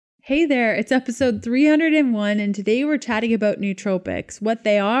Hey there, it's episode 301, and today we're chatting about nootropics, what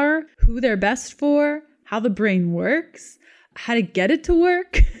they are, who they're best for, how the brain works, how to get it to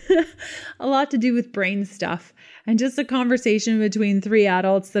work, a lot to do with brain stuff, and just a conversation between three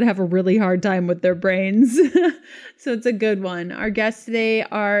adults that have a really hard time with their brains. So it's a good one. Our guests today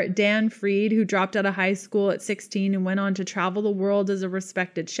are Dan Freed, who dropped out of high school at 16 and went on to travel the world as a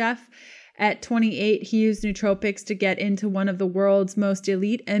respected chef. At 28, he used nootropics to get into one of the world's most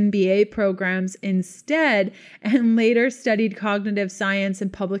elite MBA programs instead, and later studied cognitive science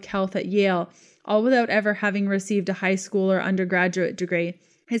and public health at Yale, all without ever having received a high school or undergraduate degree.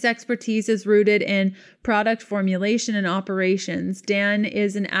 His expertise is rooted in product formulation and operations. Dan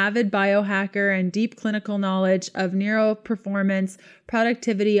is an avid biohacker and deep clinical knowledge of neuroperformance,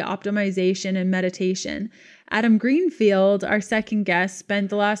 productivity, optimization, and meditation. Adam Greenfield, our second guest, spent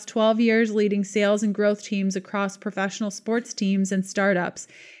the last 12 years leading sales and growth teams across professional sports teams and startups.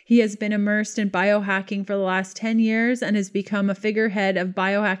 He has been immersed in biohacking for the last 10 years and has become a figurehead of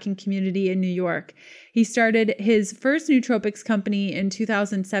biohacking community in New York. He started his first nootropics company in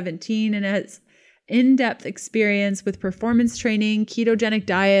 2017 and has in-depth experience with performance training, ketogenic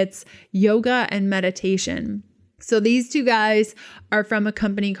diets, yoga, and meditation. So these two guys are from a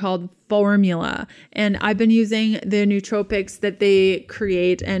company called Formula, and I've been using the nootropics that they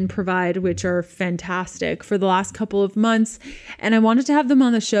create and provide, which are fantastic, for the last couple of months. And I wanted to have them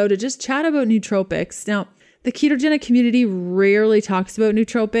on the show to just chat about nootropics. Now, the ketogenic community rarely talks about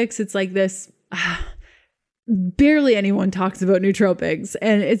nootropics. It's like this... barely anyone talks about nootropics,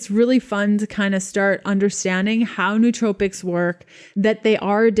 and it's really fun to kind of start understanding how nootropics work, that they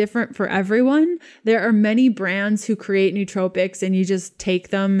are different for everyone. There are many brands who create nootropics and you just take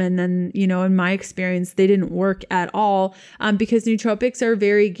them, and then, in my experience, they didn't work at all because nootropics are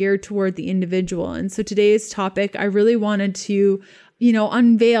very geared toward the individual. And so today's topic, I really wanted to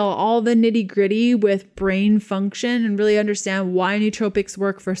unveil all the nitty gritty with brain function and really understand why nootropics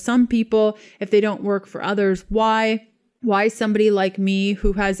work for some people. If they don't work for others, why somebody like me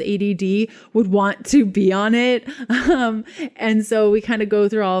who has ADD would want to be on it. And so we kind of go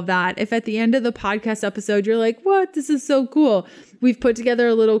through all of that. If at the end of the podcast episode, you're like, what? This is so cool. We've put together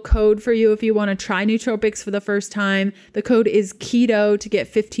a little code for you if you want to try nootropics for the first time. The code is KETO to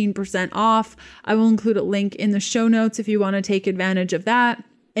get 15% off. I will include a link in the show notes if you want to take advantage of that.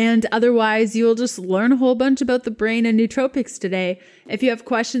 And otherwise, you'll just learn a whole bunch about the brain and nootropics today. If you have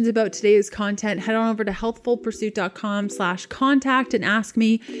questions about today's content, head on over to healthfulpursuit.com/contact and ask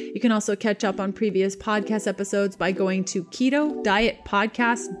me. You can also catch up on previous podcast episodes by going to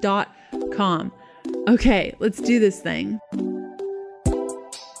ketodietpodcast.com. Okay, let's do this thing.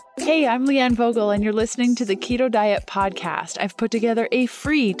 Hey, I'm Leanne Vogel, and you're listening to the Keto Diet Podcast. I've put together a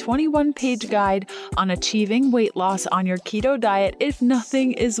free 21-page guide on achieving weight loss on your keto diet if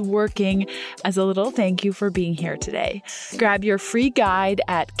nothing is working, as a little thank you for being here today. Grab your free guide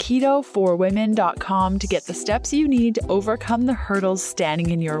at ketoforwomen.com to get the steps you need to overcome the hurdles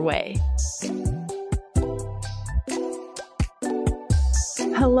standing in your way.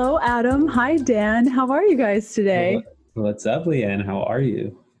 Hello, Adam. Hi, Dan. How are you guys today? What's up, Leanne? How are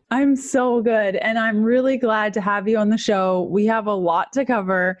you? I'm so good. And I'm really glad to have you on the show. We have a lot to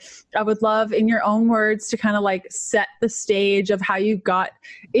cover. I would love, in your own words, to kind of like set the stage of how you got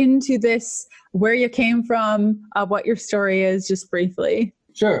into this, where you came from, what your story is, just briefly.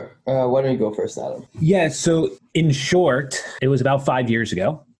 Sure. Why don't you go first, Adam? Yeah. So in short, it was about 5 years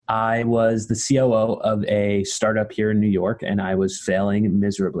ago. I was the COO of a startup here in New York, and I was failing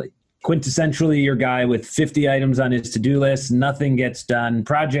miserably. Quintessentially your guy with 50 items on his to-do list, nothing gets done,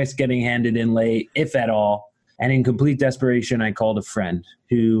 projects getting handed in late, if at all. And in complete desperation, I called a friend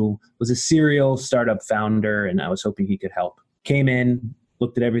who was a serial startup founder, and I was hoping he could help. Came in,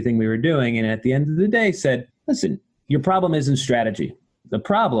 looked at everything we were doing, and at the end of the day said, listen, your problem isn't strategy. The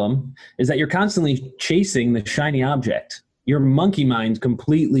problem is that you're constantly chasing the shiny object. Your monkey mind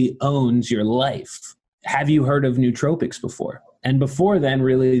completely owns your life. Have you heard of nootropics before? And before then,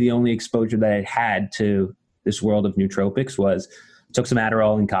 really the only exposure that I had to this world of nootropics was I took some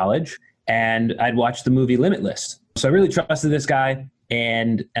Adderall in college and I'd watched the movie Limitless. So I really trusted this guy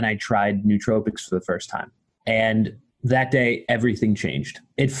and I tried nootropics for the first time. And that day, everything changed.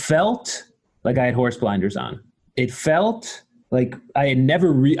 It felt like I had horse blinders on. It felt like I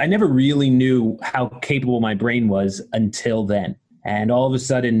never really knew how capable my brain was until then. And all of a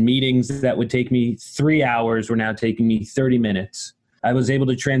sudden, meetings that would take me 3 hours were now taking me 30 minutes. I was able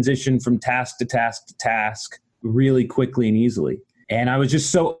to transition from task to task to task really quickly and easily. And I was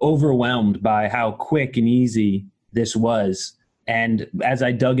just so overwhelmed by how quick and easy this was. And as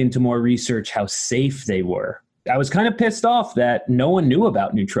I dug into more research, how safe they were. I was kind of pissed off that no one knew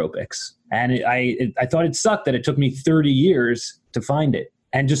about nootropics. And I thought it sucked that it took me 30 years to find it,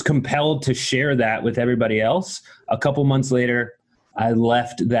 and just compelled to share that with everybody else. A couple months later, I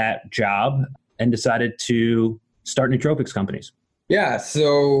left that job and decided to start nootropics companies. Yeah,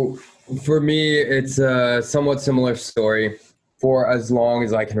 so for me, it's a somewhat similar story. For as long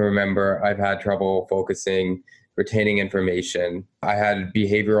as I can remember, I've had trouble focusing, retaining information. I had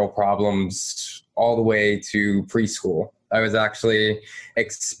behavioral problems all the way to preschool. I was actually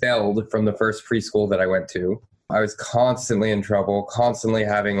expelled from the first preschool that I went to. I was constantly in trouble, constantly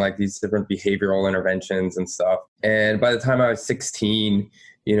having like these different behavioral interventions and stuff. And by the time I was 16,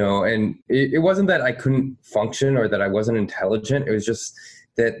 and it wasn't that I couldn't function or that I wasn't intelligent. It was just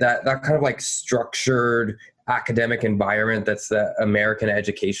that kind of like structured academic environment that's the American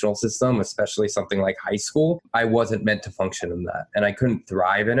educational system, especially something like high school. I wasn't meant to function in that, and I couldn't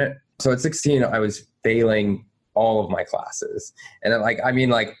thrive in it. So at 16, I was failing all of my classes. And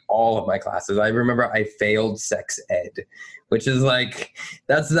all of my classes. I remember I failed sex ed, which is like,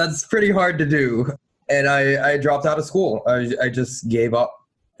 that's pretty hard to do. And I dropped out of school. I just gave up.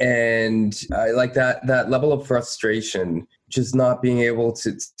 And I like that level of frustration, just not being able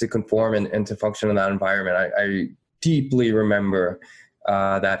to conform and to function in that environment. I deeply remember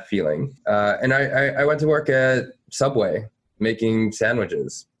that feeling. And I went to work at Subway making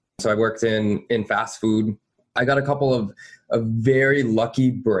sandwiches. So I worked in fast food. I got a couple of very lucky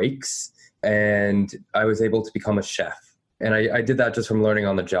breaks, and I was able to become a chef. And I did that just from learning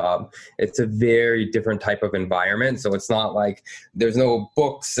on the job. It's a very different type of environment. So it's not like there's no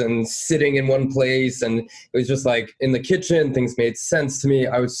books and sitting in one place. And it was just like in the kitchen, things made sense to me.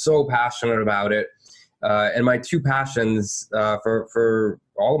 I was so passionate about it. And my two passions for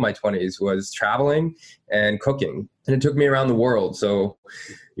all of my 20s was traveling and cooking. And it took me around the world. So,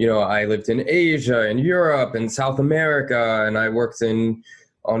 I lived in Asia and Europe and South America, and I worked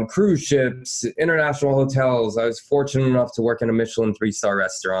on cruise ships, international hotels. I was fortunate enough to work in a Michelin 3-star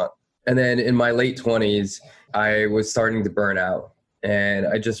restaurant. And then in my late 20s, I was starting to burn out. And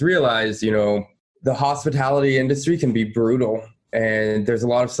I just realized, the hospitality industry can be brutal. And there's a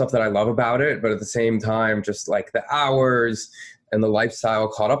lot of stuff that I love about it. But at the same time, just like the hours and the lifestyle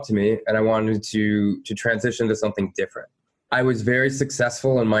caught up to me. And I wanted to transition to something different. I was very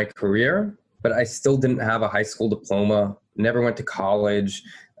successful in my career, but I still didn't have a high school diploma, never went to college,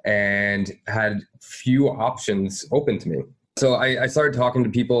 and had few options open to me. So I started talking to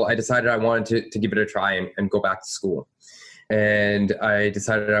people. I decided I wanted to give it a try and go back to school. And I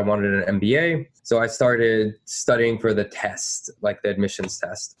decided I wanted an MBA. So I started studying for the test, like the admissions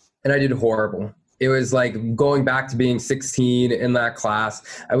test. And I did horrible. It was like going back to being 16 in that class.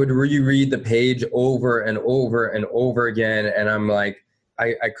 I would reread the page over and over and over again. And I'm like,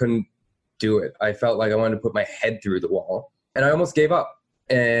 I couldn't do it. I felt like I wanted to put my head through the wall. And I almost gave up.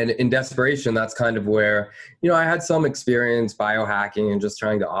 And in desperation, that's kind of where, I had some experience biohacking and just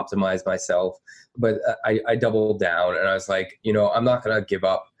trying to optimize myself. But I doubled down and I was like, I'm not going to give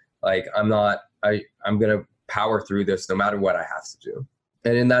up. Like, I'm going to power through this no matter what I have to do.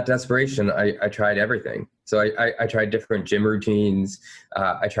 And in that desperation, I tried everything. So I tried different gym routines.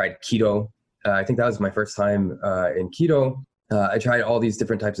 I tried keto. I think that was my first time in keto. I tried all these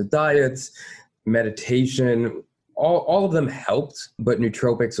different types of diets, meditation. All of them helped, but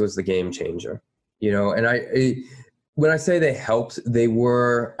nootropics was the game changer. And when I say they helped,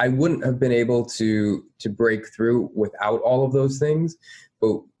 I wouldn't have been able to break through without all of those things.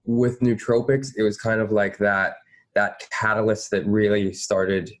 But with nootropics, it was kind of like that catalyst that really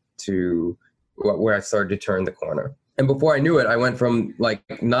started where I started to turn the corner. And before I knew it, I went from like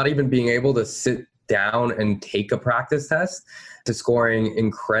not even being able to sit down and take a practice test to scoring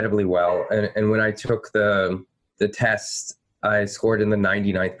incredibly well. And when I took the test, I scored in the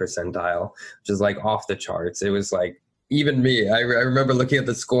 99th percentile, which is like off the charts. It was like, even me, I remember looking at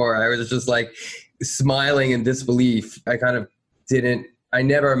the score, I was just like smiling in disbelief. I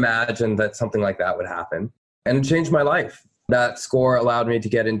never imagined that something like that would happen. And it changed my life. That score allowed me to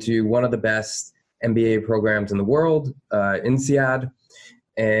get into one of the best MBA programs in the world, INSEAD.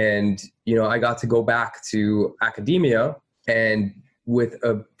 And, I got to go back to academia, and with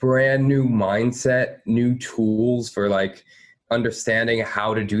a brand new mindset, new tools for like understanding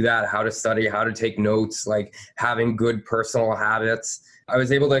how to do that, how to study, how to take notes, like having good personal habits, I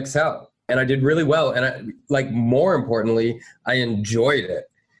was able to excel. And I did really well. And more importantly, I enjoyed it.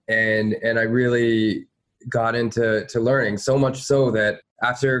 And I really got into learning, so much so that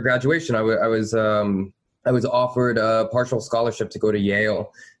after graduation, I was offered a partial scholarship to go to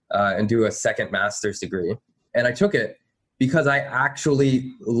Yale and do a second master's degree. And I took it because I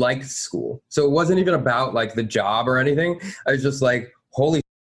actually liked school. So it wasn't even about like the job or anything. I was just like, holy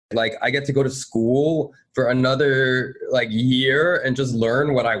shit, like I get to go to school for another like year and just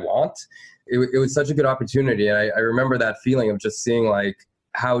learn what I want. It was such a good opportunity. And I remember that feeling of just seeing like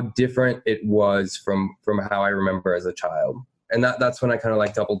how different it was from how I remember as a child. And that's when I kind of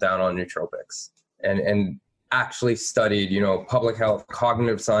like doubled down on nootropics and actually studied, you know, public health,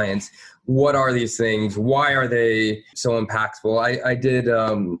 cognitive science. What are these things? Why are they so impactful? I did,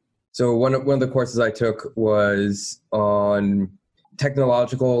 so one of the courses I took was on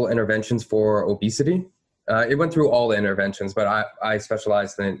technological interventions for obesity. It went through all the interventions, but I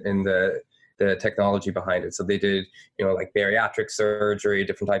specialized in the technology behind it. So they did, you know, like bariatric surgery,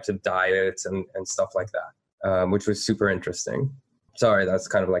 different types of diets and stuff like that, which was super interesting. Sorry, that's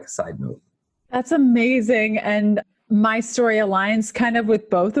kind of like a side note. That's amazing. And my story aligns kind of with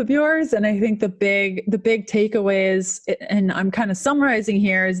both of yours. And I think the big takeaway is, and I'm kind of summarizing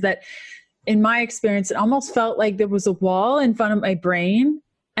here, is that in my experience, it almost felt like there was a wall in front of my brain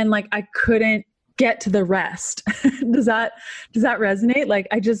and like I couldn't get to the rest. Does that resonate? Like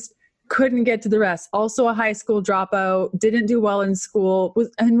I just couldn't get to the rest. Also a high school dropout, didn't do well in school,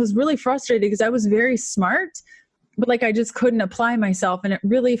 was really frustrated because I was very smart, but like I just couldn't apply myself. And it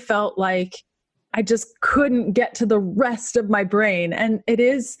really felt like I just couldn't get to the rest of my brain. And it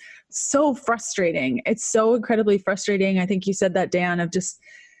is so frustrating. It's so incredibly frustrating. I think you said that, Dan, of just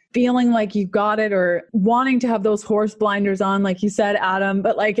feeling like you got it or wanting to have those horse blinders on, like you said, Adam,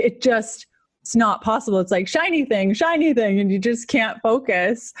 but like it's not possible. It's like shiny thing, and you just can't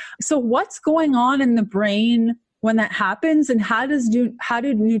focus. So what's going on in the brain when that happens, and how do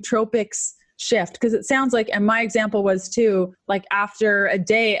nootropics shift? Because it sounds like, and my example was too, like after a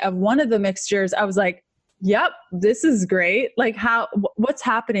day of one of the mixtures, I was like, yep, this is great. Like what's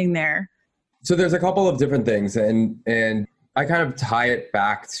happening there? So there's a couple of different things, and I kind of tie it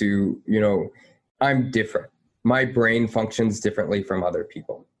back to, you know, I'm different. My brain functions differently from other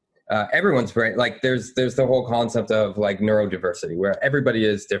people. Everyone's brain, like there's the whole concept of like neurodiversity where everybody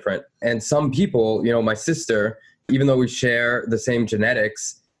is different. And some people, you know, my sister, even though we share the same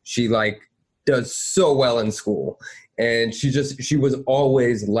genetics, she like does so well in school. And she was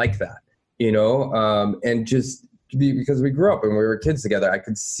always like that, you know, and just because we grew up and we were kids together, I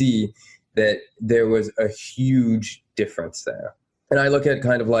could see that there was a huge difference there. And I look at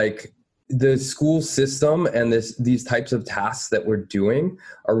kind of like the school system and these types of tasks that we're doing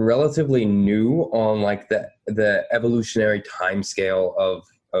are relatively new on like the evolutionary timescale of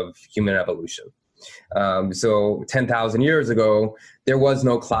human evolution. So 10,000 years ago, there was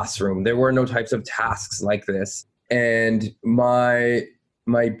no classroom. There were no types of tasks like this. And my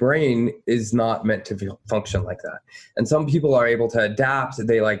brain is not meant to function like that. And some people are able to adapt.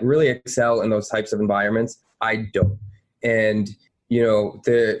 They like really excel in those types of environments. I don't. And you know,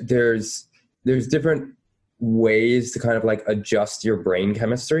 there's different ways to kind of like adjust your brain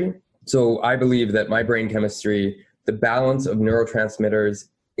chemistry. So I believe that my brain chemistry, the balance of neurotransmitters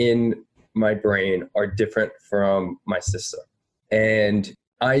in my brain are different from my sister. And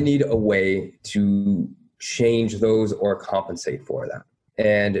I need a way to change those or compensate for that.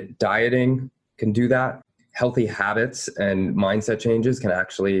 And dieting can do that. Healthy habits and mindset changes can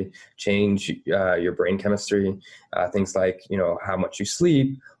actually change your brain chemistry. Things like, you know, how much you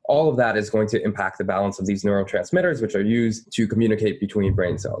sleep, all of that is going to impact the balance of these neurotransmitters, which are used to communicate between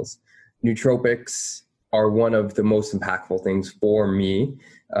brain cells. Nootropics are one of the most impactful things for me.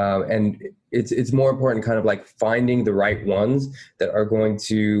 And it's more important kind of like finding the right ones that are going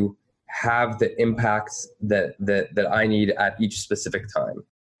to have the impacts that I need at each specific time.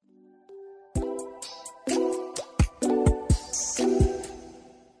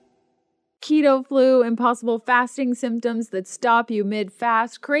 Keto flu, impossible fasting symptoms that stop you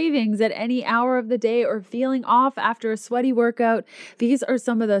mid-fast, cravings at any hour of the day, or feeling off after a sweaty workout. These are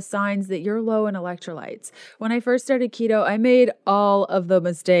some of the signs that you're low in electrolytes. When I first started keto, I made all of the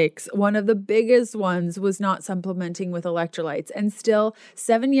mistakes. One of the biggest ones was not supplementing with electrolytes. And still,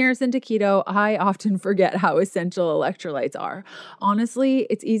 7 years into keto, I often forget how essential electrolytes are. Honestly,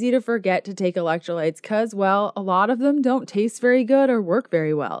 it's easy to forget to take electrolytes because, well, a lot of them don't taste very good or work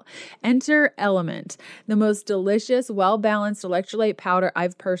very well. Enter Element, the most delicious, well-balanced electrolyte powder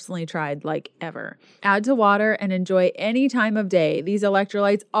I've personally tried, like ever. Add to water and enjoy any time of day. These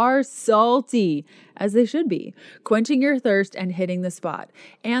electrolytes are salty, as they should be, quenching your thirst and hitting the spot.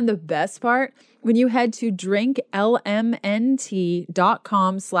 And the best part, when you head to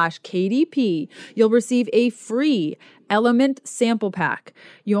drinklmnt.com/KDP, you'll receive a free Element Sample Pack.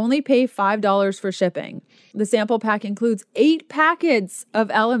 You only pay $5 for shipping. The sample pack includes 8 packets of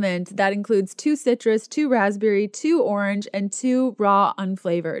Element that includes 2 citrus, 2 raspberry, 2 orange, and 2 raw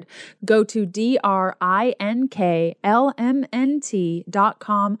unflavored. Go to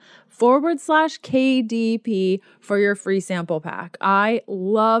drinklmnt.com/KDP for your free sample pack. I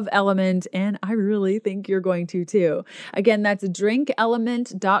love Element and I really think you're going to too. Again, that's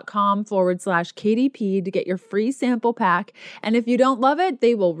drinklmnt.com/KDP to get your free sample pack. And if you don't love it,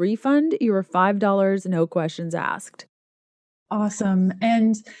 they will refund your $5, no questions asked. Awesome.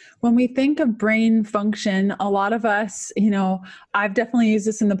 And when we think of brain function, a lot of us, I've definitely used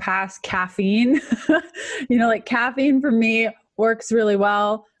this in the past, caffeine. Like caffeine for me works really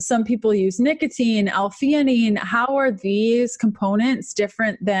well. Some people use nicotine, L-theanine. How are these components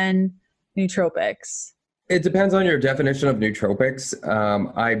different than nootropics? It depends on your definition of nootropics.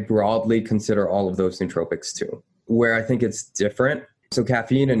 I broadly consider all of those nootropics too. Where I think it's different. So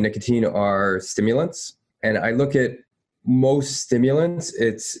caffeine and nicotine are stimulants. And I look at most stimulants,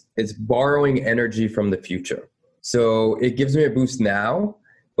 it's borrowing energy from the future. So it gives me a boost now,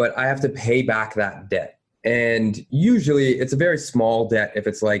 but I have to pay back that debt. And usually it's a very small debt. If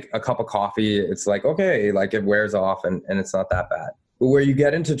it's like a cup of coffee, it's like, okay, like it wears off and it's not that bad. But where you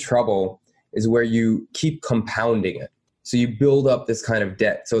get into trouble is where you keep compounding it. So you build up this kind of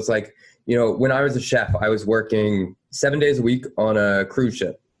debt. So it's like, when I was a chef, I was working 7 days a week on a cruise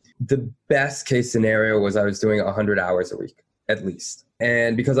ship. The best case scenario was I was doing 100 hours a week, at least.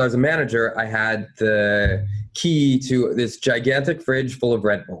 And because I was a manager, I had the key to this gigantic fridge full of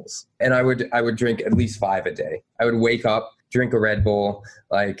Red Bulls. And I would drink at least 5 a day. I would wake up, drink a Red Bull.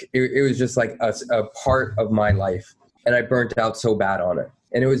 Like it was just like a part of my life. And I burnt out so bad on it.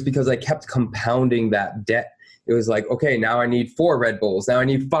 And it was because I kept compounding that debt. It was like, okay, now I need 4 Red Bulls. Now I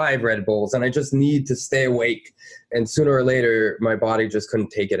need 5 Red Bulls. And I just need to stay awake. And sooner or later, my body just couldn't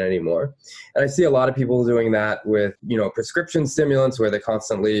take it anymore. And I see a lot of people doing that with, prescription stimulants where they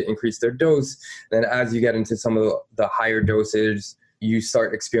constantly increase their dose. Then as you get into some of the higher dosages, you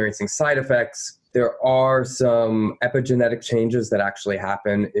start experiencing side effects. There are some epigenetic changes that actually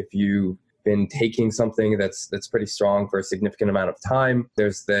happen if you been taking something that's pretty strong for a significant amount of time.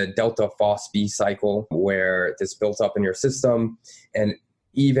 There's the delta phos-B cycle where this builds up in your system. And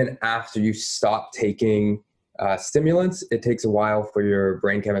even after you stop taking stimulants, it takes a while for your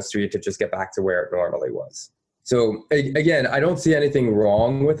brain chemistry to just get back to where it normally was. So again, I don't see anything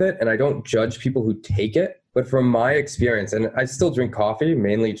wrong with it, and I don't judge people who take it. But from my experience, and I still drink coffee,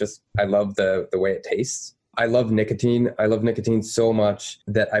 mainly just I love the way it tastes. I love nicotine. I love nicotine so much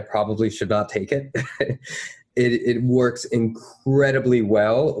that I probably should not take it. It works incredibly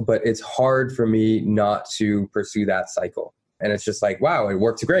well, but it's hard for me not to pursue that cycle. And it's just like, wow, it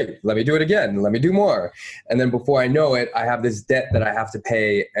works great. Let me do it again. Let me do more. And then before I know it, I have this debt that I have to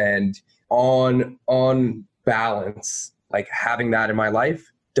pay. And on balance, like having that in my life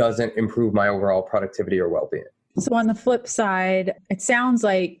doesn't improve my overall productivity or well-being. So on the flip side, it sounds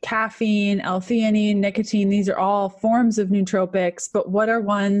like caffeine, L-theanine, nicotine, these are all forms of nootropics, but what are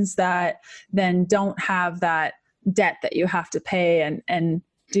ones that then don't have that debt that you have to pay? And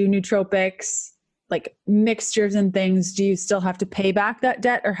do nootropics, like mixtures and things, do you still have to pay back that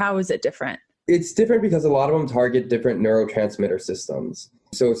debt, or how is it different? It's different because a lot of them target different neurotransmitter systems.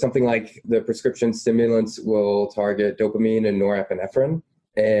 So something like the prescription stimulants will target dopamine and norepinephrine,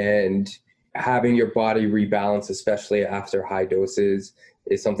 and having your body rebalance, especially after high doses,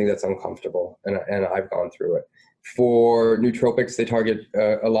 is something that's uncomfortable. And I've gone through it. For nootropics, they target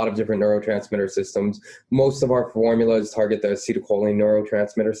a lot of different neurotransmitter systems. Most of our formulas target the acetylcholine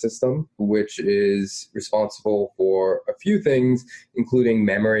neurotransmitter system, which is responsible for a few things, including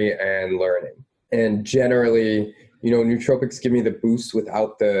memory and learning. And generally, nootropics give me the boost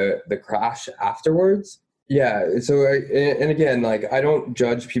without the crash afterwards. Yeah. So, and again, like I don't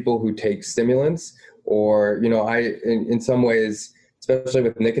judge people who take stimulants or, in some ways, especially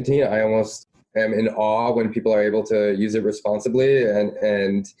with nicotine, I almost am in awe when people are able to use it responsibly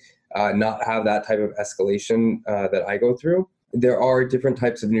and not have that type of escalation that I go through. There are different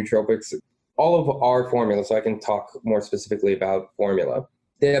types of nootropics. All of our formula, so I can talk more specifically about formula,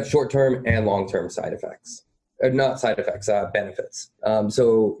 they have short-term and long-term side effects. Not side effects, benefits.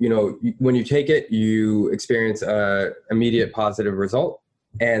 So, when you take it, you experience an immediate positive result.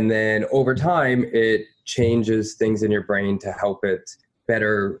 And then over time, it changes things in your brain to help it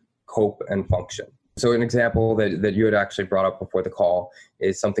better cope and function. So an example that you had actually brought up before the call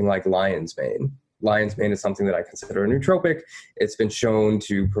is something like lion's mane. lion's mane is something that I consider a nootropic. It's been shown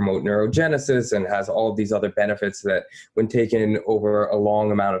to promote neurogenesis and has all of these other benefits that, when taken over a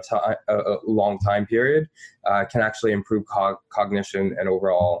long amount of time, a long time period, can actually improve cognition and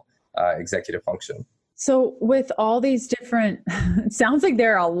overall executive function. So with all these different, it sounds like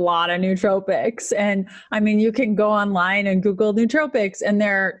there are a lot of nootropics. And I mean, you can go online and Google nootropics and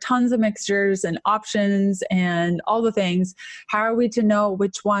there are tons of mixtures and options and all the things. How are we to know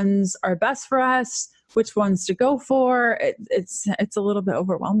which ones are best for us, which ones to go for? It's a little bit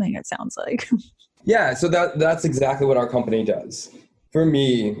overwhelming, it sounds like. Yeah, so that's exactly what our company does. For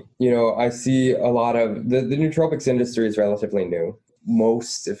me, I see a lot of the nootropics industry is relatively new.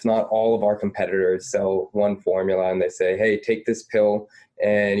 Most, if not all of our competitors sell one formula and they say, hey, take this pill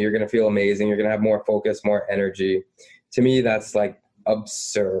and you're going to feel amazing. You're going to have more focus, more energy. To me, that's like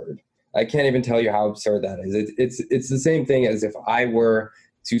absurd. I can't even tell you how absurd that is. It's the same thing as if I were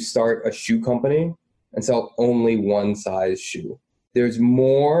to start a shoe company and sell only one size shoe. There's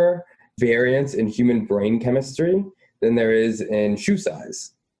more variance in human brain chemistry than there is in shoe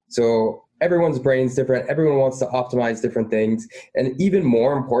size. So everyone's brain's different. Everyone wants to optimize different things. And even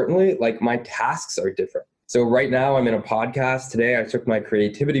more importantly, like my tasks are different. So right now I'm in a podcast. Today I took my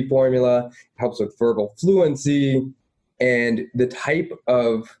creativity formula. It helps with verbal fluency. And the type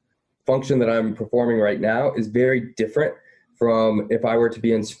of function that I'm performing right now is very different from if I were to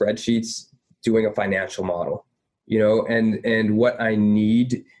be in spreadsheets doing a financial model, and what I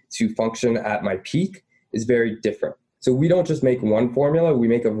need to function at my peak is very different. So we don't just make one formula, we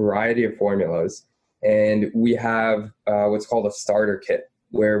make a variety of formulas. And we have what's called a starter kit,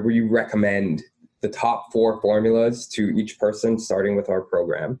 where we recommend the top 4 formulas to each person starting with our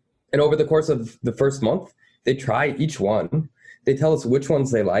program. And over the course of the first month, they try each one. They tell us which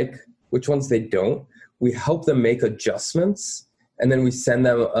ones they like, which ones they don't. We help them make adjustments, and then we send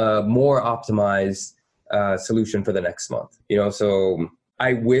them a more optimized solution for the next month. So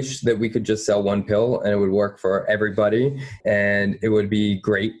I wish that we could just sell one pill and it would work for everybody and it would be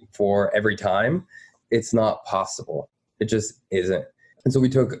great for every time. It's not possible. It just isn't. And so we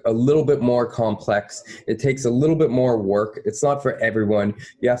took a little bit more complex. It takes a little bit more work. It's not for everyone.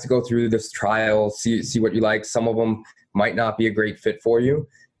 You have to go through this trial, see what you like. Some of them might not be a great fit for you,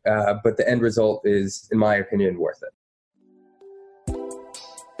 but the end result is, in my opinion, worth it.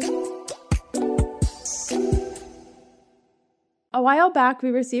 A while back,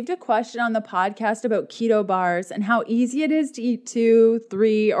 we received a question on the podcast about keto bars and how easy it is to eat 2,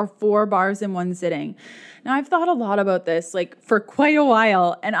 3, or 4 bars in one sitting. Now, I've thought a lot about this, for quite a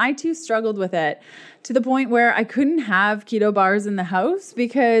while, and I too struggled with it, to the point where I couldn't have keto bars in the house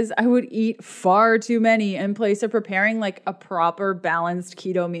because I would eat far too many in place of preparing a proper balanced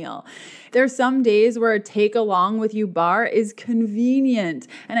keto meal. There's some days where a take along with you bar is convenient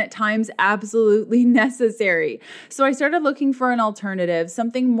and at times absolutely necessary. So I started looking for an alternative,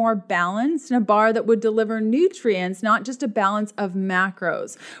 something more balanced, and a bar that would deliver nutrients, not just a balance of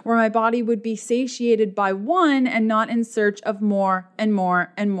macros, where my body would be satiated by one and not in search of more and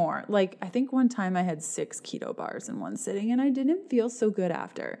more and more. I think one time I had 6 keto bars in one sitting and I didn't feel so good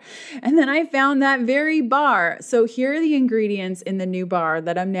after. And then I found that very bar. So here are the ingredients in the new bar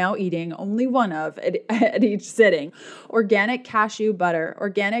that I'm now eating, only one of at each sitting. Organic cashew butter,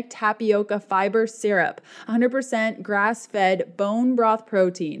 organic tapioca fiber syrup, 100% grass-fed bone broth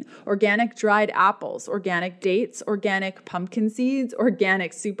protein, organic dried apples, organic dates, organic pumpkin seeds,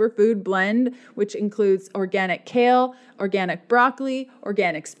 organic superfood blend, which includes organic kale, organic broccoli,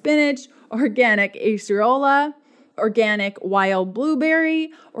 organic spinach, organic acerola, organic wild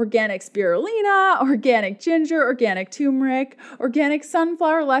blueberry, organic spirulina, organic ginger, organic turmeric, organic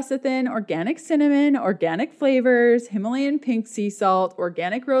sunflower lecithin, organic cinnamon, organic flavors, Himalayan pink sea salt,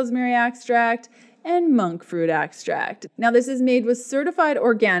 organic rosemary extract, and monk fruit extract. Now, this is made with certified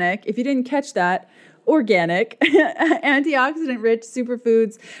organic, if you didn't catch that, organic, antioxidant-rich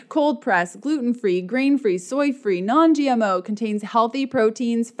superfoods, cold pressed, gluten-free, grain-free, soy-free, non-GMO, contains healthy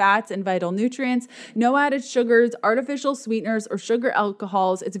proteins, fats, and vital nutrients, no added sugars, artificial sweeteners, or sugar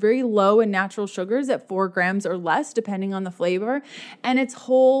alcohols. It's very low in natural sugars at 4 grams or less, depending on the flavor, and it's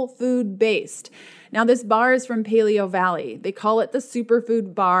whole food based. Now, this bar is from Paleo Valley. They call it the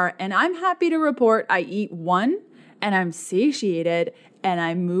superfood bar, and I'm happy to report I eat one and I'm satiated and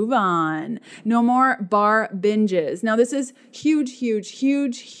I move on. No more bar binges. Now, this is huge, huge,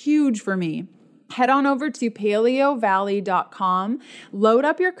 huge, huge for me. Head on over to paleovalley.com, load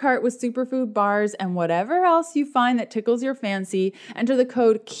up your cart with superfood bars and whatever else you find that tickles your fancy. Enter the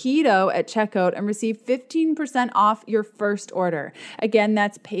code KETO at checkout and receive 15% off your first order. Again,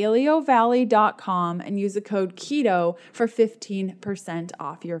 that's paleovalley.com and use the code KETO for 15%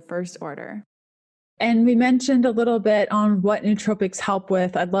 off your first order. And we mentioned a little bit on what nootropics help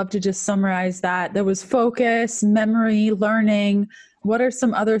with. I'd love to just summarize that. There was focus, memory, learning. What are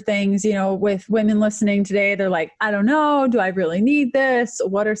some other things, with women listening today? They're like, I don't know. Do I really need this?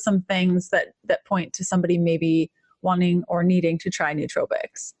 What are some things that point to somebody maybe wanting or needing to try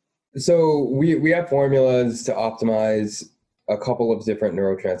nootropics? So we have formulas to optimize a couple of different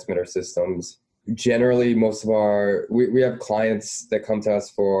neurotransmitter systems. Generally, we have clients that come to us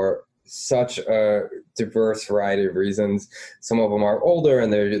for such a diverse variety of reasons. Some of them are older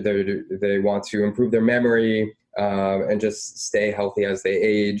and they want to improve their memory and just stay healthy as they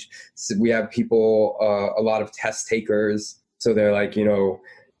age. So we have people, a lot of test takers. So they're like,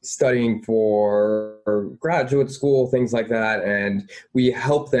 studying for graduate school, things like that. And we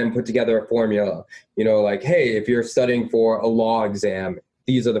help them put together a formula, like, hey, if you're studying for a law exam,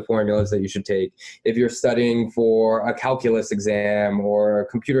 these are the formulas that you should take. If you're studying for a calculus exam or a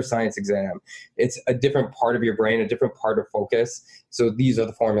computer science exam, it's a different part of your brain, a different part of focus. So these are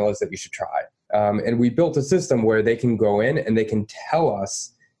the formulas that you should try. And we built a system where they can go in and they can tell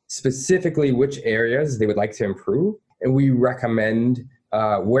us specifically which areas they would like to improve. And we recommend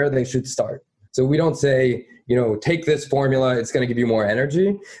where they should start. So we don't say, take this formula, it's going to give you more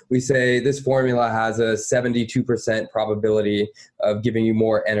energy. We say this formula has a 72% probability of giving you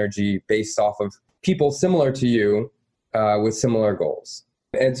more energy based off of people similar to you with similar goals.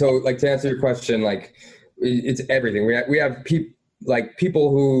 And so, to answer your question, it's everything. We have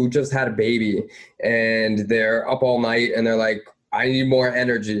people who just had a baby and they're up all night and they're like, I need more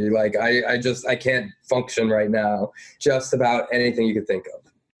energy. I can't function right now. Just about anything you could think of.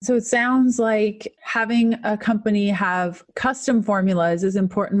 So it sounds like having a company have custom formulas is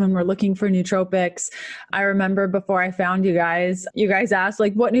important when we're looking for nootropics. I remember before I found you guys asked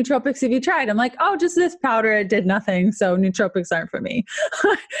what nootropics have you tried? I'm like, oh, just this powder. It did nothing. So nootropics aren't for me,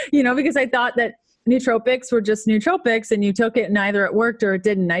 because I thought that nootropics were just nootropics and you took it and either it worked or it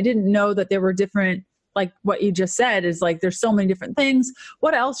didn't. I didn't know that there were different, like what you just said is there's so many different things.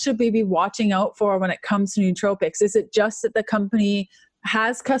 What else should we be watching out for when it comes to nootropics? Is it just that the company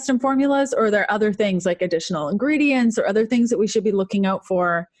has custom formulas, or are there other things like additional ingredients or other things that we should be looking out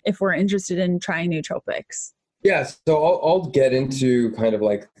for if we're interested in trying nootropics? Yeah, so I'll get into kind of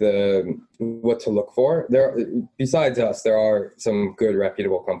what to look for. Besides us, there are some good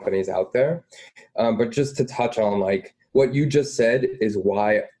reputable companies out there. But just to touch on what you just said is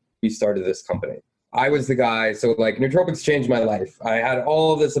why we started this company. I was the guy, so nootropics changed my life. I had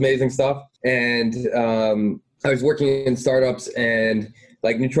all of this amazing stuff and I was working in startups and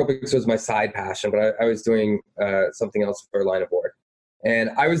nootropics was my side passion, but I was doing something else for a line of work. And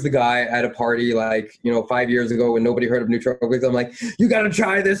I was the guy at a party 5 years ago when nobody heard of nootropics. I'm like, you got to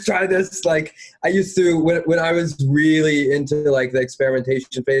try this. I used to, when I was really into the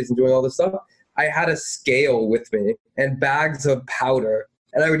experimentation phase and doing all this stuff, I had a scale with me and bags of powder.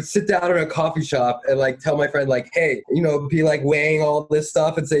 And I would sit down in a coffee shop and tell my friend hey, be weighing all this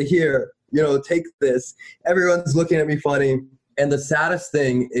stuff and say, here, take this. Everyone's looking at me funny. And the saddest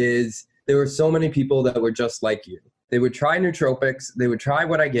thing is there were so many people that were just like you. They would try nootropics. They would try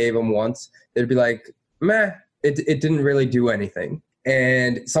what I gave them once. They'd be like, meh, it didn't really do anything.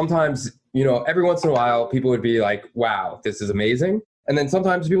 And sometimes, every once in a while, people would be like, wow, this is amazing. And then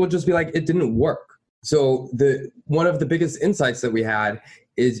sometimes people would just be like, it didn't work. So one of the biggest insights that we had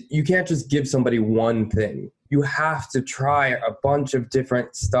is you can't just give somebody one thing. You have to try a bunch of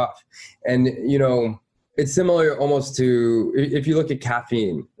different stuff. And, it's similar almost to, if you look at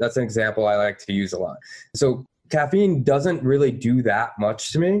caffeine, that's an example I like to use a lot. So caffeine doesn't really do that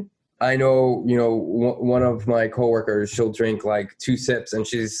much to me. I know, one of my coworkers, she'll drink 2 sips and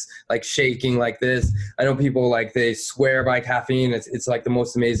she's shaking like this. I know people they swear by caffeine. It's the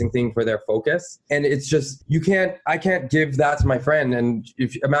most amazing thing for their focus. And it's just, I can't give that to my friend. And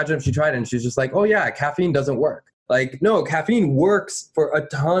imagine if she tried it and she's just like, oh yeah, caffeine doesn't work. No, caffeine works for a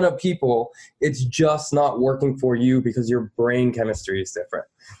ton of people. It's just not working for you because your brain chemistry is different.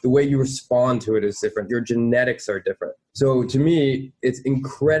 The way you respond to it is different. Your genetics are different. So to me, it's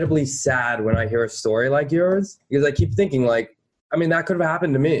incredibly sad when I hear a story like yours, because I keep thinking that could have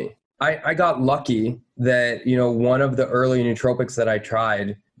happened to me. I got lucky that, one of the early nootropics that I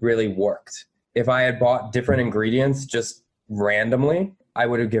tried really worked. If I had bought different ingredients just randomly, I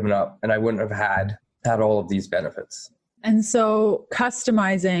would have given up and I wouldn't have had all of these benefits. And so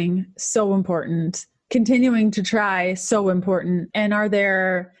customizing, so important. Continuing to try, so important. And are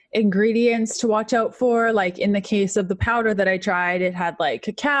there ingredients to watch out for? In the case of the powder that I tried, it had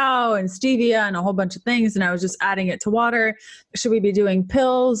cacao and stevia and a whole bunch of things, and I was just adding it to water. Should we be doing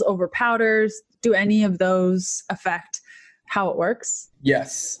pills over powders? Do any of those affect how it works?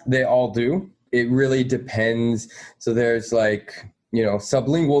 Yes, they all do. it really depends. So there's like,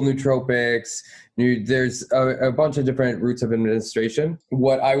 sublingual nootropics. There's a bunch of different routes of administration.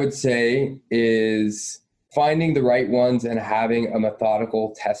 What I would say is finding the right ones and having a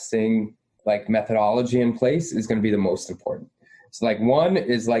methodical testing like methodology in place is going to be the most important. So like one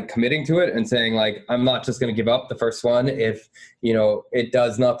is like committing to it and saying like, I'm not just going to give up the first one if, it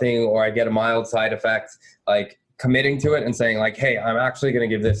does nothing or I get a mild side effect, like committing to it and saying like, hey, I'm actually going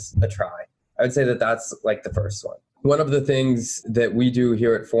to give this a try. I would say that that's like the first one. One of the things that we do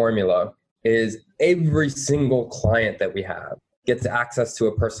here at Formula is every single client that we have gets access to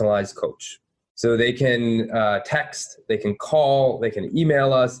a personalized coach. So they can text, they can call, they can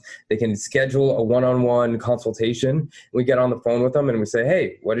email us, they can schedule a one-on-one consultation. We get on the phone with them and we say,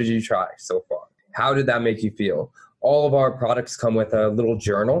 hey, what did you try so far? How did that make you feel? All of our products come with a little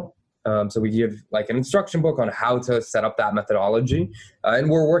journal. So we give like an instruction book on how to set up that methodology. And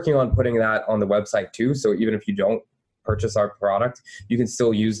we're working on putting that on the website too. So even if you don't purchase our product, you can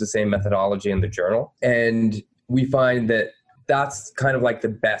still use the same methodology in the journal. And we find that that's kind of like the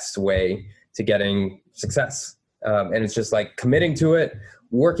best way to getting success. And it's just like committing to it,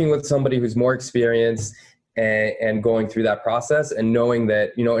 working with somebody who's more experienced and going through that process and knowing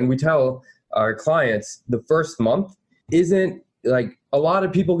that, and we tell our clients the first month isn't like, a lot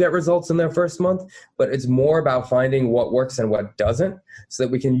of people get results in their first month, but it's more about finding what works and what doesn't so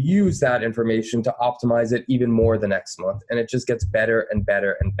that we can use that information to optimize it even more the next month. And it just gets better and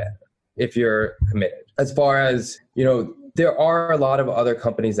better and better if you're committed. As far as, there are a lot of other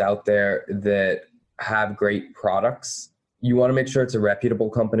companies out there that have great products. You want to make sure it's a reputable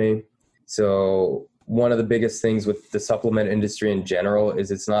company. So one of the biggest things with the supplement industry in general is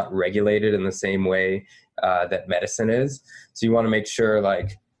it's not regulated in the same way that medicine is. So you want to make sure,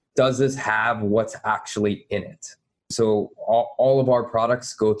 like, does this have what's actually in it? So all of our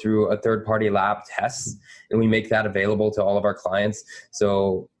products go through a third-party lab test, and we make that available to all of our clients.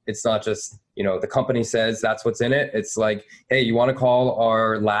 So it's not just, the company says that's what's in it. It's like, hey, you want to call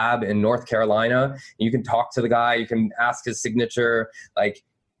our lab in North Carolina? You can talk to the guy. You can ask his signature. Like,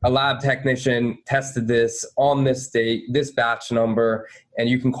 a lab technician tested this on this date, this batch number, and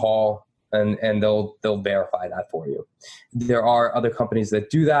you can call and they'll verify that for you. There are other companies that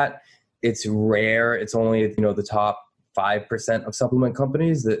do that. It's rare. It's only, the top 5% of supplement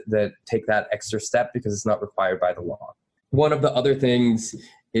companies that take that extra step because it's not required by the law. One of the other things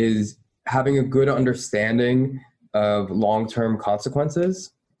is having a good understanding of long-term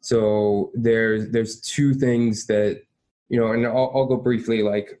consequences. So there's two things that, and I'll go briefly,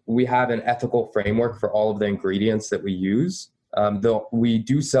 like we have an ethical framework for all of the ingredients that we use. Though we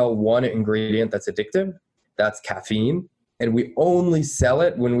do sell one ingredient that's addictive, that's caffeine. And we only sell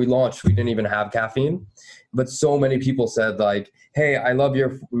it when we launched. We didn't even have caffeine. But so many people said like, hey, I love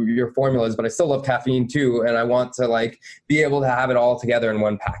your formulas, but I still love caffeine too. And I want to like be able to have it all together in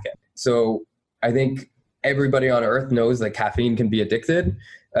one packet. So I think everybody on earth knows that caffeine can be addictive.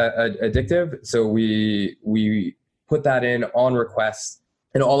 So we put that in on request,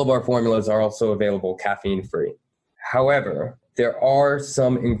 and all of our formulas are also available caffeine free. However, there are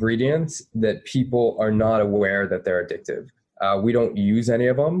some ingredients that people are not aware that they're addictive. We don't use any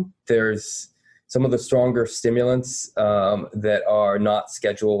of them. There's some of the stronger stimulants that are not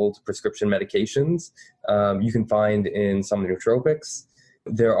scheduled prescription medications you can find in some nootropics.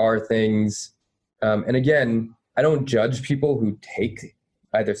 There are things, and again, I don't judge people who take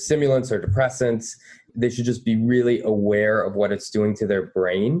either stimulants or depressants. They should just be really aware of what it's doing to their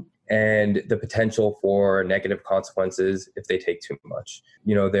brain and the potential for negative consequences if they take too much.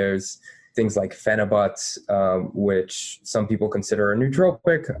 There's things like Phenibut, which some people consider a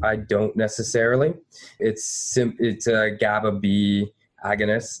nootropic. I don't necessarily. It's a GABA B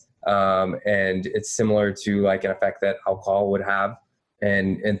agonist, and it's similar to like an effect that alcohol would have,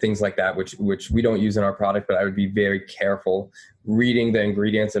 and things like that, which we don't use in our product. But I would be very careful reading the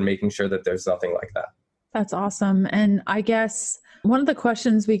ingredients and making sure that there's nothing like that. That's awesome. And I guess one of the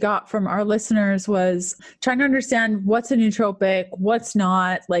questions we got from our listeners was trying to understand what's a nootropic, what's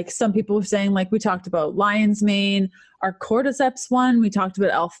not. Like some people were saying, like we talked about lion's mane, our cordyceps one, we talked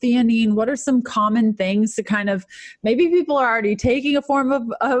about L-theanine. What are some common things to kind of, maybe people are already taking a form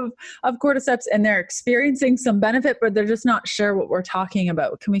of cordyceps and they're experiencing some benefit, but they're just not sure what we're talking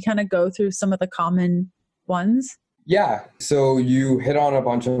about. Can we kind of go through some of the common ones? Yeah. So you hit on a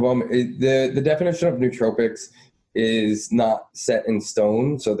bunch of them. The definition of nootropics is not set in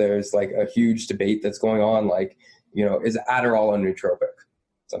stone. So there's like a huge debate that's going on, like, is Adderall a nootropic?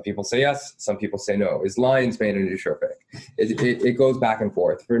 Some people say yes, some people say no. Is Lions Mane a nootropic? It goes back and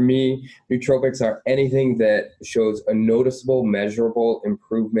forth. For me, nootropics are anything that shows a noticeable, measurable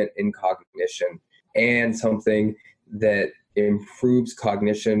improvement in cognition and something that improves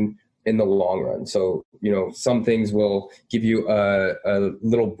cognition in the long run. So, some things will give you a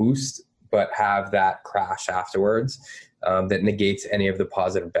little boost, but have that crash afterwards that negates any of the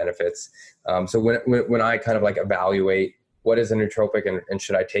positive benefits. So when I kind of like evaluate what is a nootropic and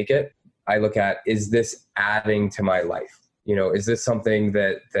should I take it, I look at, is this adding to my life? Is this something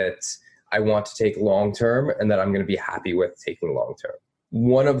that I want to take long-term and that I'm going to be happy with taking long-term?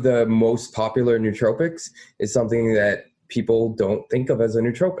 One of the most popular nootropics is something that people don't think of as a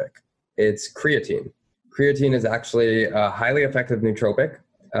nootropic. It's creatine. Creatine is actually a highly effective nootropic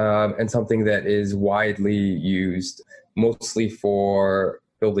and something that is widely used mostly for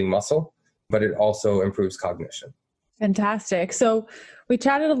building muscle, but it also improves cognition. Fantastic. So we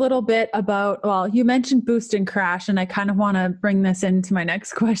chatted a little bit about, well, you mentioned boost and crash, and I kind of want to bring this into my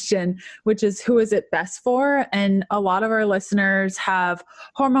next question, which is who is it best for? And a lot of our listeners have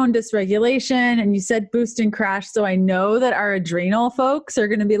hormone dysregulation, and you said boost and crash. So I know that our adrenal folks are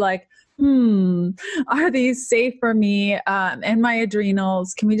going to be like, are these safe for me and my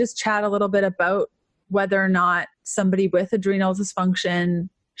adrenals? Can we just chat a little bit about whether or not somebody with adrenal dysfunction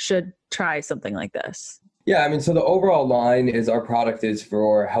should try something like this? Yeah, so the overall line is our product is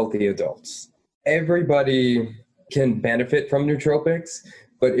for healthy adults. Everybody can benefit from nootropics,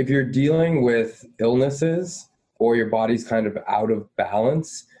 but if you're dealing with illnesses or your body's kind of out of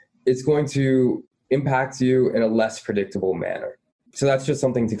balance, it's going to impact you in a less predictable manner. So that's just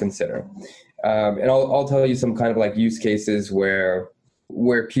something to consider. And I'll tell you some kind of like use cases where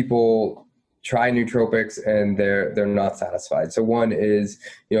people try nootropics and they're not satisfied. So one is,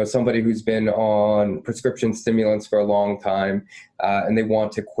 somebody who's been on prescription stimulants for a long time and they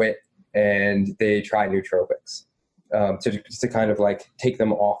want to quit and they try nootropics to kind of like take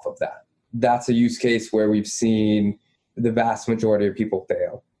them off of that. That's a use case where we've seen the vast majority of people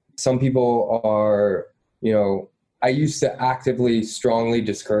fail. Some people are, I used to actively, strongly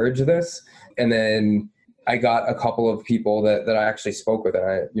discourage this. And then I got a couple of people that I actually spoke with, and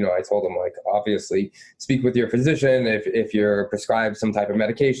I told them, like, obviously speak with your physician if you're prescribed some type of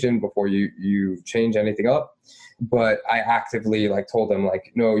medication before you change anything up. But I actively told them,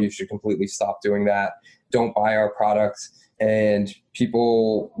 no, you should completely stop doing that. Don't buy our products. And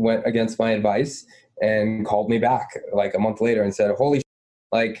people went against my advice and called me back a month later and said, holy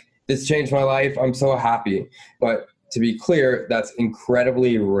shit, this changed my life. I'm so happy. But to be clear, that's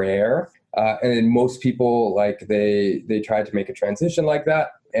incredibly rare. And most people, they try to make a transition like that,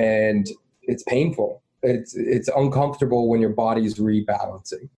 and it's painful. It's uncomfortable when your body's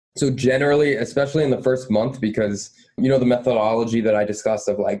rebalancing. So generally, especially in the first month, because, the methodology that I discussed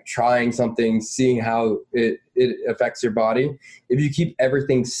of trying something, seeing how it affects your body, if you keep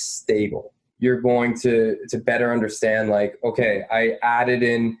everything stable, you're going to better understand, okay, I added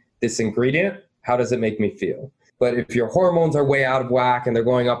in this ingredient. How does it make me feel? But if your hormones are way out of whack and they're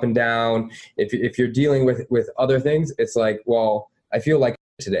going up and down, if you're dealing with other things, it's well, I feel like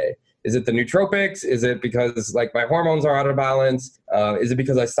today. Is it the nootropics? Is it because my hormones are out of balance? Is it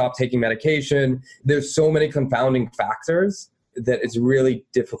because I stopped taking medication? There's so many confounding factors that it's really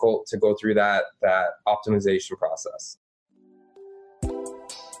difficult to go through that optimization process.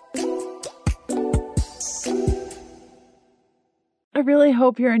 I really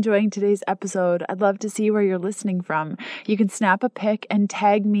hope you're enjoying today's episode. I'd love to see where you're listening from. You can snap a pic and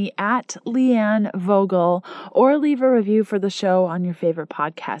tag me at Leanne Vogel or leave a review for the show on your favorite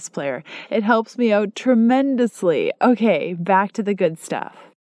podcast player. It helps me out tremendously. Okay, back to the good stuff.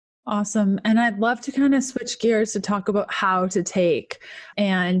 Awesome. And I'd love to kind of switch gears to talk about how to take.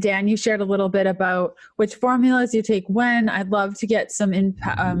 And Dan, you shared a little bit about which formulas you take when. I'd love to get some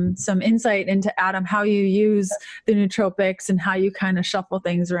insight into, Adam, how you use the nootropics and how you kind of shuffle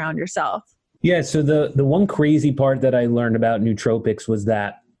things around yourself. Yeah. So the one crazy part that I learned about nootropics was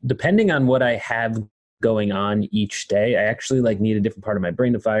that depending on what I have going on each day, I actually need a different part of my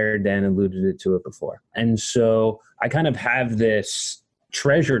brain to fire. Dan alluded to it before. And so I kind of have this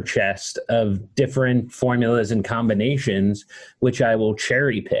treasure chest of different formulas and combinations, which I will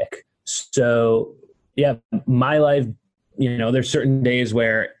cherry pick. So yeah, my life, there's certain days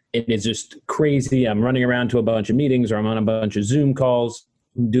where it is just crazy. I'm running around to a bunch of meetings or I'm on a bunch of Zoom calls.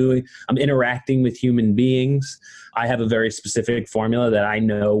 I'm interacting with human beings. I have a very specific formula that I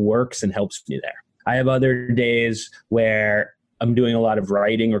know works and helps me there. I have other days where I'm doing a lot of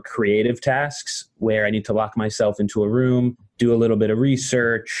writing or creative tasks where I need to lock myself into a room, do a little bit of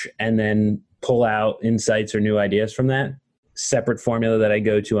research, and then pull out insights or new ideas from that. separate formula that I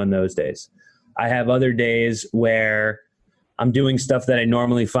go to on those days. I have other days where I'm doing stuff that I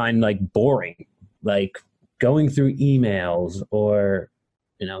normally find like boring, like going through emails or,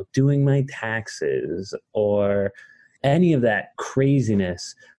 doing my taxes or any of that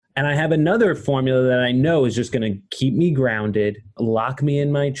craziness. And I have another formula that I know is just going to keep me grounded, lock me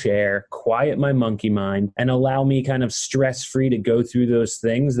in my chair, quiet my monkey mind, and allow me kind of stress-free to go through those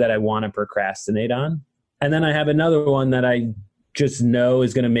things that I want to procrastinate on. And then I have another one that I just know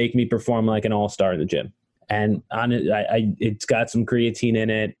is going to make me perform like an all-star in the gym. And on it, it's got some creatine in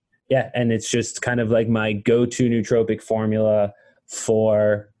it. Yeah, and it's just kind of like my go-to nootropic formula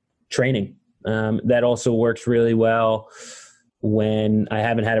for training. That also works really well when I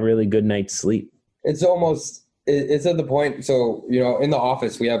haven't had a really good night's sleep. It's at the point, so, in the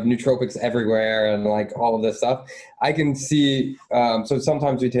office, we have nootropics everywhere and like all of this stuff. I can see, so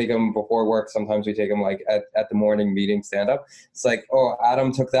sometimes we take them before work, sometimes we take them like at the morning meeting stand-up. It's like, oh,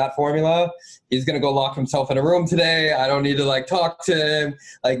 Adam took that formula. He's going to go lock himself in a room today. I don't need to like talk to him.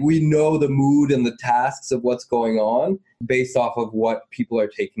 Like we know the mood and the tasks of what's going on based off of what people are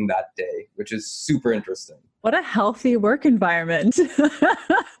taking that day, which is super interesting. What a healthy work environment.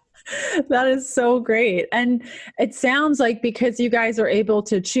 That is so great. And it sounds like because you guys are able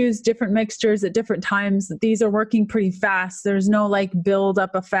to choose different mixtures at different times, these are working pretty fast. There's no like build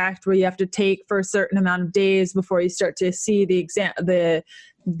up effect where you have to take for a certain amount of days before you start to see the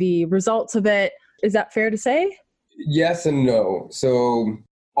results of it. Is that fair to say? Yes and no. So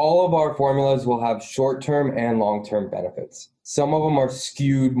all of our formulas will have short-term and long-term benefits. Some of them are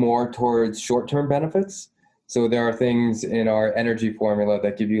skewed more towards short-term benefits. So there are things in our energy formula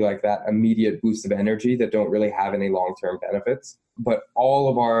that give you like that immediate boost of energy that don't really have any long-term benefits. But all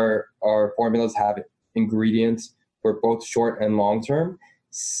of our formulas have ingredients for both short and long-term.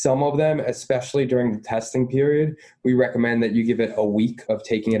 Some of them, especially during the testing period, we recommend that you give it a week of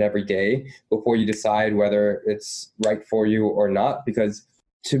taking it every day before you decide whether it's right for you or not. Because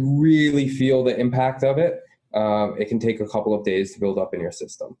to really feel the impact of it, it can take a couple of days to build up in your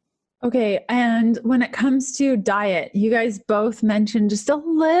system. Okay. And when it comes to diet, you guys both mentioned just a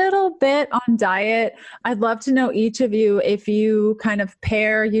little bit on diet. I'd love to know each of you if you kind of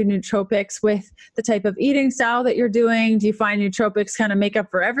pair your nootropics with the type of eating style that you're doing. Do you find nootropics kind of make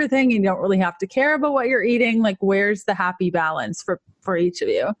up for everything? You don't really have to care about what you're eating. Like where's the happy balance for each of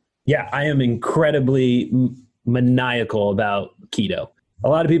you? Yeah, I am incredibly maniacal about keto. A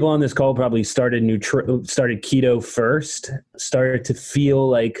lot of people on this call probably started keto first, started to feel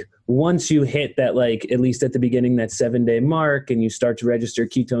like once you hit that, like at least at the beginning, that 7-day mark, and you start to register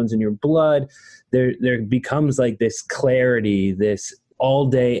ketones in your blood, there becomes like this clarity, this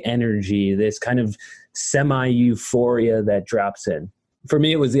all-day energy, this kind of semi-euphoria that drops in. For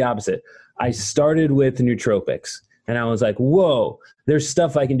me, it was the opposite. I started with nootropics, and I was like, whoa, there's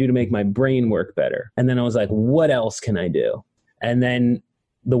stuff I can do to make my brain work better. And then I was like, what else can I do? And then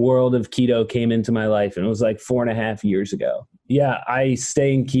the world of keto came into my life, and it was like 4.5 years ago. Yeah, I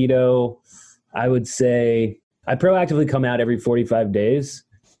stay in keto. I would say I proactively come out every 45 days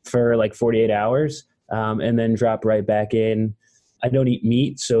for like 48 hours and then drop right back in. I don't eat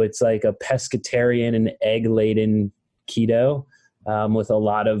meat, so it's like a pescatarian and egg-laden keto with a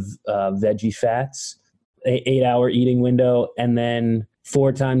lot of veggie fats, 8-hour eating window, and then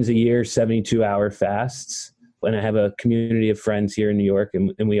 4 times a year, 72-hour fasts. When I have a community of friends here in New York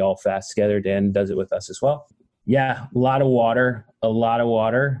and we all fast together. Dan does it with us as well. Yeah, a lot of water,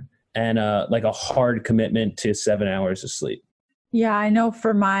 and like a hard commitment to 7 hours of sleep. Yeah, I know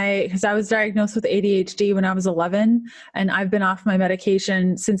because I was diagnosed with ADHD when I was 11, and I've been off my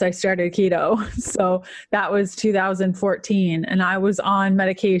medication since I started keto. So that was 2014, and I was on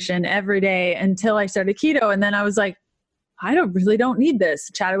medication every day until I started keto. And then I was like, I don't need this.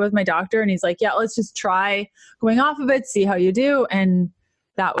 Chatted with my doctor, and he's like, yeah, let's just try going off of it, see how you do. And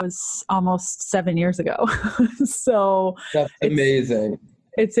that was almost 7 years ago. So that's amazing.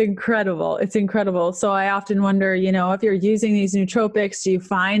 It's incredible. It's incredible. So I often wonder, if you're using these nootropics, do you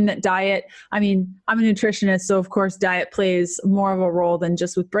find that diet, I'm a nutritionist, so of course diet plays more of a role than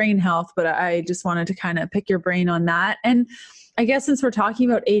just with brain health, but I just wanted to kind of pick your brain on that. And I guess since we're talking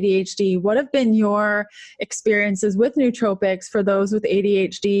about ADHD, what have been your experiences with nootropics for those with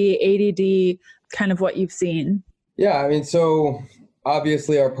ADHD, ADD, kind of what you've seen? Yeah, so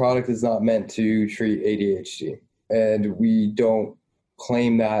obviously our product is not meant to treat ADHD, and we don't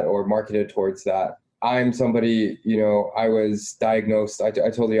claim that or market it towards that. I'm somebody, I was diagnosed. I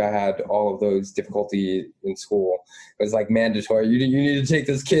told you I had all of those difficulty in school. It was like mandatory. You need to take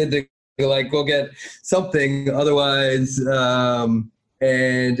this kid to like go get something, otherwise.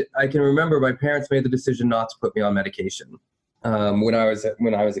 And I can remember my parents made the decision not to put me on medication. when I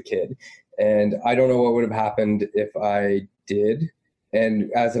was a kid, and I don't know what would have happened if I did.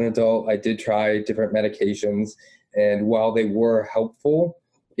 And as an adult, I did try different medications, and while they were helpful,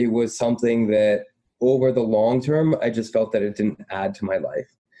 it was something that over the long term, I just felt that it didn't add to my life.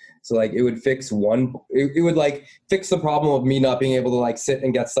 So like it would fix it would like fix the problem of me not being able to like sit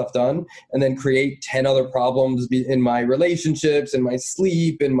and get stuff done, and then create 10 other problems in my relationships and my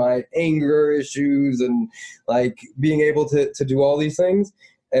sleep and my anger issues and like being able to do all these things.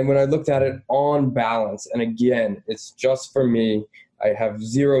 And when I looked at it on balance, and again, it's just for me, I have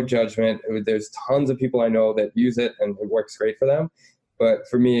zero judgment. There's tons of people I know that use it and it works great for them. But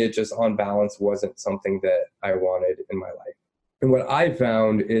for me, it just on balance wasn't something that I wanted in my life. And what I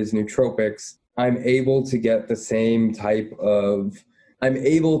found is nootropics, I'm able to get the same type of, I'm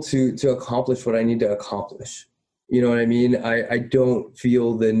able to accomplish what I need to accomplish. You know what I mean? I don't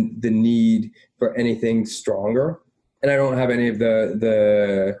feel the need for anything stronger. And I don't have any of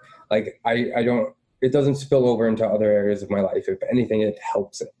the I don't, it doesn't spill over into other areas of my life. If anything, it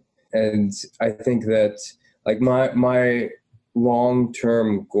helps it. And I think that like my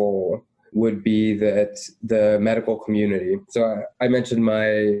long-term goal would be that the medical community. So I mentioned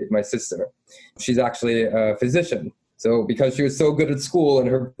my sister. She's actually a physician. So because she was so good at school and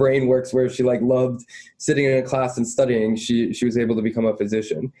her brain works where she like loved sitting in a class and studying, she was able to become a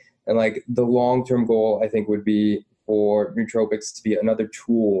physician. And like the long-term goal, I think, would be for nootropics to be another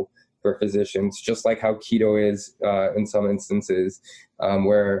tool for physicians, just like how keto is in some instances,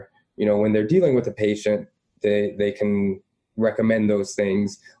 where, you know, when they're dealing with a patient, they can recommend those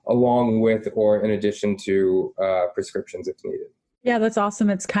things along with or in addition to prescriptions if needed. Yeah, that's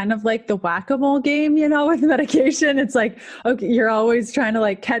awesome. It's kind of like the whack-a-mole game, you know, with medication. It's like, okay, you're always trying to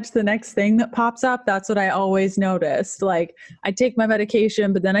like catch the next thing that pops up. That's what I always noticed. Like I take my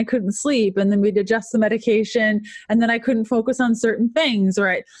medication, but then I couldn't sleep, and then we'd adjust the medication, and then I couldn't focus on certain things,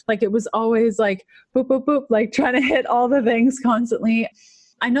 right? Like it was always like boop, boop, boop, like trying to hit all the things constantly.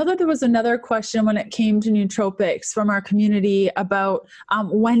 I know that there was another question when it came to nootropics from our community about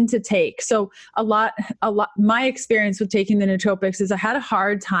when to take. So a lot, my experience with taking the nootropics is I had a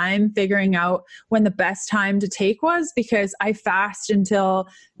hard time figuring out when the best time to take was, because I fast until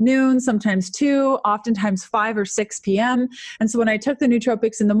noon, sometimes 2, oftentimes 5 or 6 p.m. And so when I took the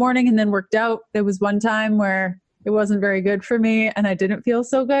nootropics in the morning and then worked out, there was one time where it wasn't very good for me and I didn't feel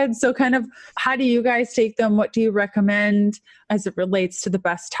so good. So kind of, how do you guys take them? What do you recommend as it relates to the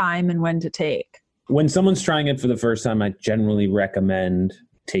best time and when to take? When someone's trying it for the first time, I generally recommend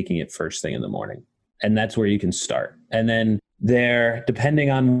taking it first thing in the morning. And that's where you can start. And then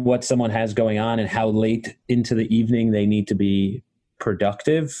depending on what someone has going on and how late into the evening they need to be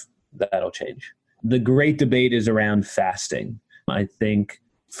productive, that'll change. The great debate is around fasting. I think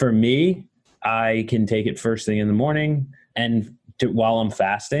for me, I can take it first thing in the morning and while I'm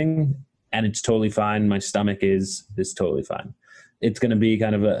fasting, and it's totally fine. My stomach is totally fine. It's going to be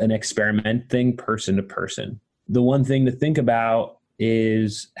kind of an experiment thing, person to person. The one thing to think about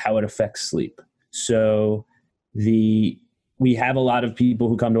is how it affects sleep. So we have a lot of people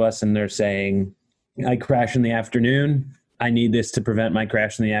who come to us and they're saying, I crash in the afternoon. I need this to prevent my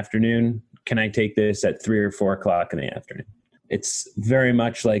crash in the afternoon. Can I take this at 3 or 4 o'clock in the afternoon? It's very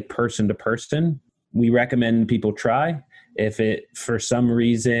much like person to person. We recommend people try. If it, for some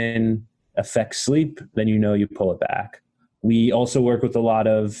reason, affects sleep, then you pull it back. We also work with a lot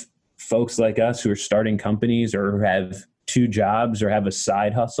of folks like us who are starting companies or who have 2 jobs or have a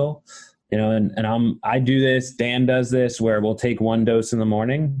side hustle. I do this, Dan does this, where we'll take 1 dose in the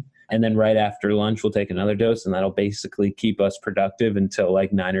morning and then right after lunch, we'll take another dose, and that'll basically keep us productive until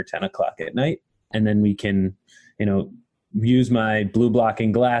like 9 or 10 o'clock at night. And then we can, use my blue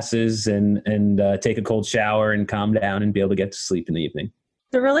blocking glasses and take a cold shower and calm down and be able to get to sleep in the evening.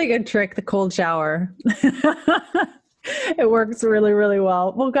 It's a really good trick, the cold shower. It works really, really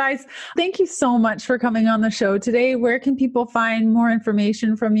well. Well, guys, thank you so much for coming on the show today. Where can people find more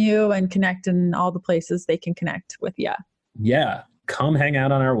information from you and connect in all the places they can connect with you? Yeah. Come hang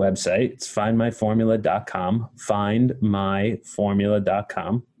out on our website. It's findmyformula.com,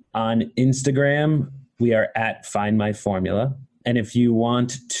 findmyformula.com. On Instagram, we are at findmyformula. And if you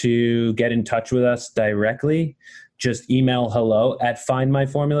want to get in touch with us directly, just email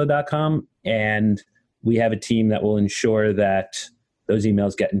hello@findmyformula.com. And we have a team that will ensure that those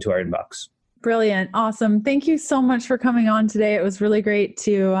emails get into our inbox. Brilliant. Awesome. Thank you so much for coming on today. It was really great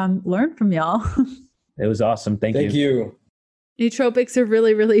to learn from y'all. It was awesome. Thank you. Thank you. Nootropics are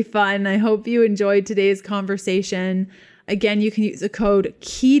really, really fun. I hope you enjoyed today's conversation. Again, you can use the code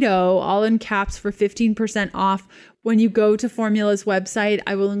KETO, all in caps, for 15% off. When you go to Formula's website,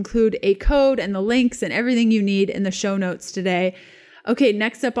 I will include a code and the links and everything you need in the show notes today. Okay,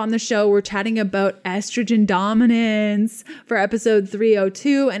 next up on the show, we're chatting about estrogen dominance. For episode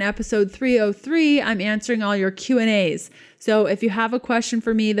 302 and episode 303, I'm answering all your Q&As. So if you have a question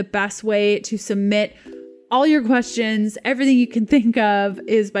for me, the best way to submit all your questions, everything you can think of,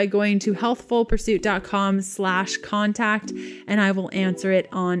 is by going to healthfulpursuit.com/contact, and I will answer it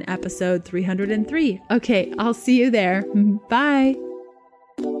on episode 303. Okay, I'll see you there. Bye.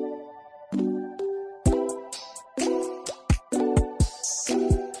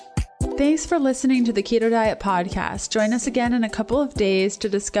 Thanks for listening to the Keto Diet Podcast. Join us again in a couple of days to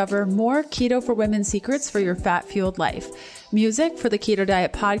discover more Keto for Women secrets for your fat-fueled life. Music for the Keto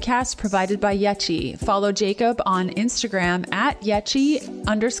Diet Podcast provided by Yechi. Follow Jacob on Instagram at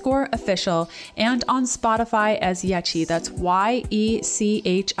Yechi_official and on Spotify as Yechi. That's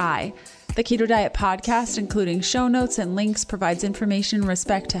YECHI. The Keto Diet Podcast, including show notes and links, provides information in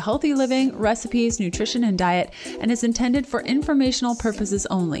respect to healthy living, recipes, nutrition, and diet, and is intended for informational purposes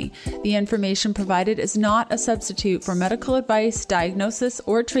only. The information provided is not a substitute for medical advice, diagnosis,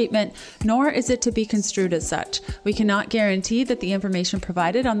 or treatment, nor is it to be construed as such. We cannot guarantee that the information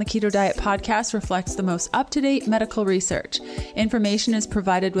provided on the Keto Diet Podcast reflects the most up-to-date medical research. Information is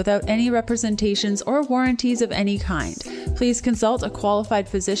provided without any representations or warranties of any kind. Please consult a qualified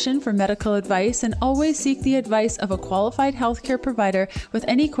physician for medical advice and always seek the advice of a qualified healthcare provider with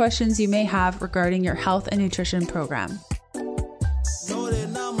any questions you may have regarding your health and nutrition program.